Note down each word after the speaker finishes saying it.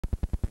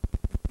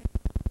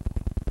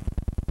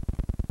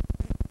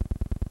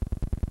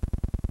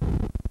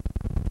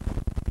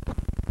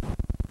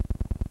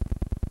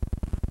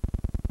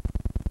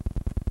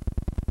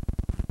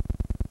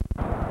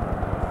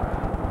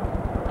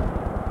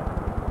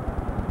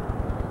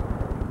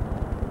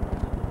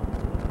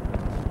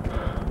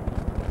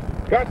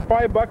Got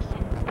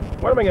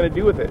 $5. What am I going to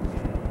do with it?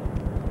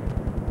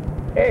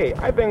 Hey,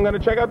 I think I'm going to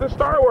check out the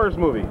Star Wars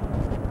movie.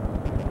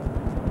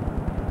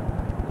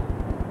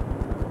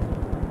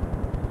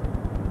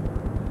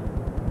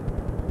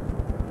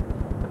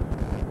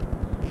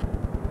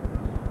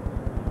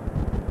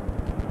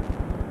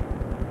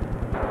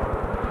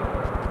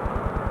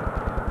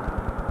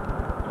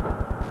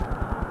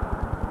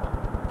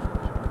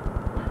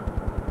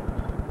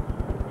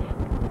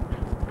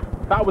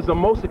 That was the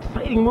most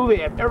exciting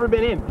movie I've ever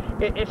been in.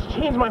 It's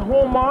changed my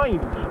whole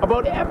mind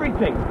about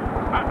everything.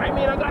 I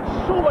mean, I got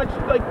so much,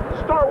 like,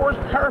 Star Wars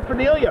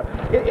paraphernalia.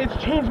 It's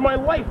changed my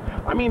life.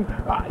 I mean,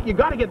 you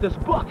got to get this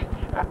book.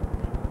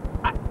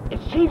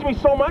 It's changed me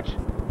so much.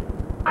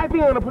 I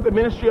think I'm going to put the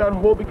ministry on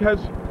hold because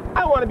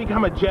I want to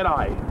become a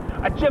Jedi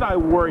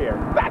warrior.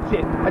 That's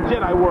it, a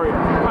Jedi warrior.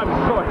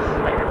 I'm so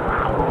excited.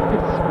 Wow,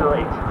 it's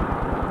great.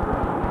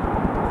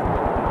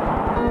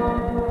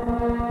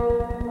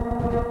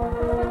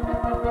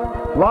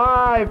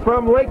 Live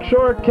from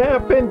Lakeshore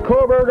Camp in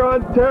Coburg,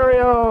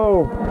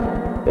 Ontario,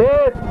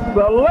 it's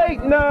a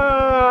late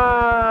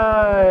night.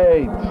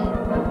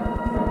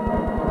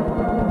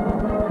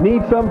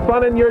 Need some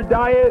fun in your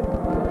diet?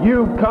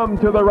 You've come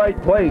to the right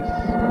place.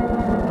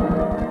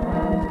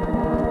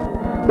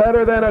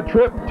 Better than a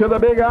trip to the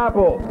Big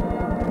Apple.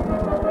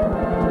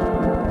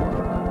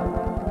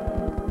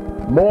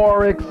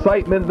 More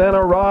excitement than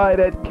a ride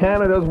at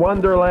Canada's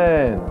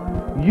Wonderland.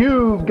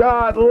 You've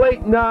got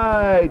Late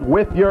Night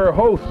with your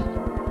host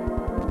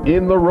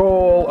in the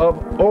role of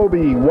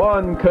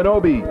Obi-Wan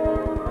Kenobi,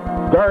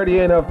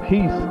 guardian of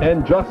peace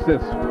and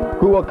justice,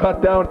 who will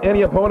cut down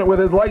any opponent with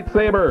his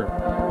lightsaber.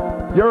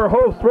 Your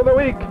host for the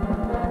week,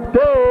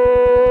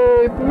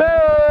 Dave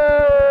Mills.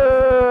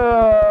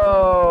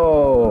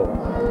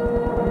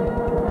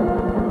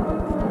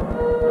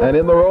 And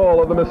in the role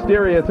of the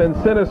mysterious and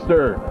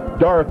sinister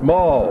Darth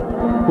Maul,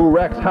 who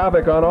wreaks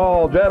havoc on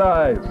all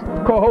Jedis,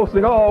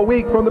 co-hosting all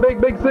week from the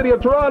big city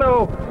of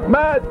Toronto,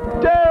 Matt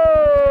James.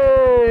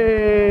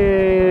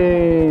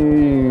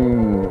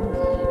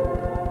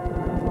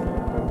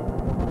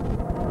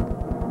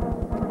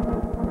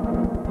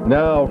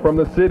 Now from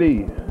the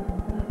city,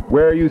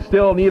 where you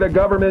still need a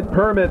government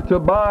permit to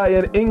buy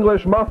an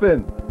English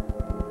muffin,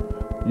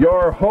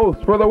 your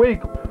host for the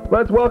week,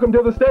 let's welcome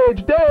to the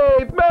stage,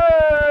 Dave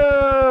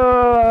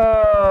Mills!